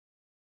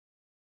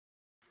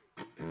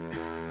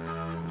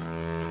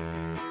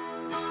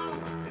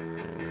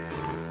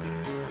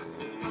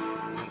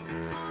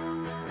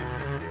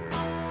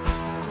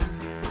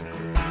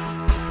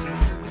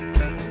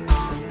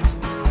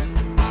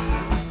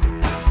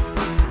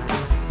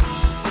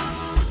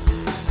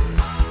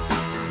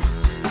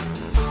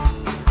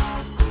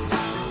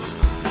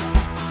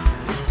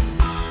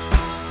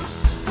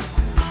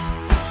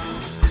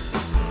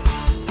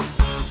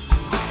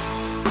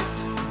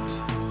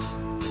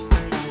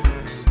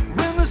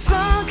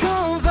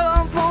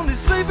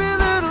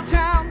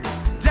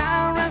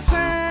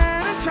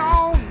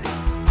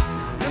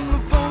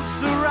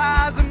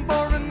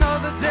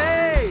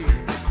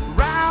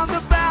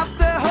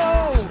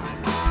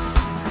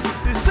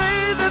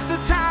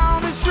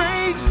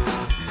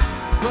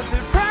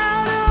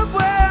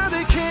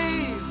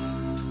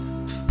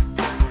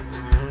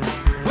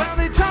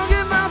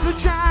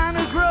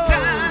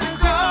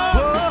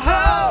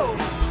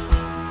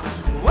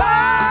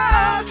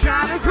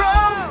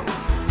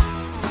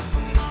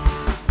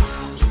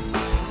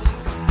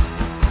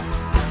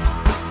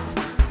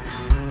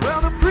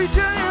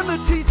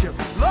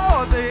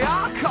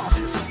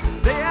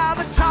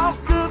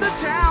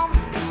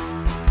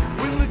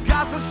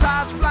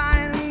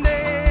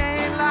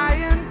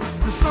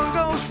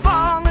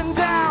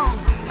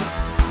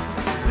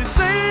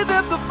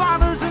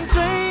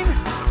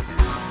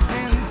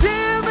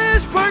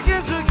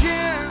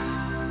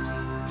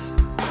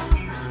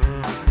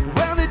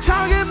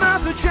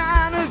they're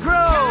trying to grow.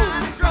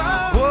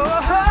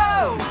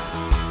 Whoa,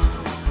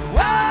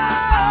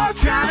 whoa,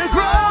 trying to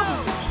grow.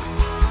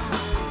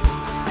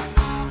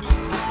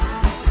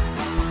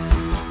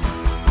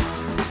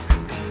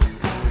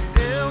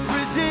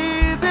 Every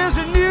day there's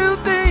a new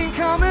thing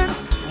coming,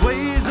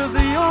 ways of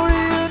the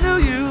Orient knew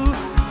you.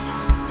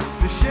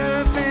 The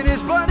sheriff and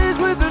his buddies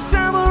with the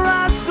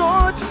samurai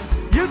swords.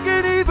 You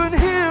can even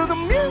hear the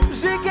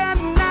music at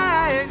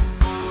night.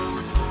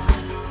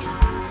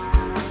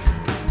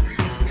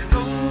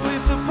 Oh,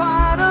 it's a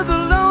part of the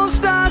Lone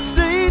Star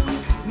State.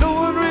 No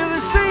one really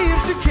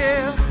seems to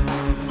care.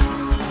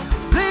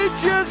 They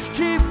just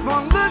keep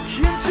on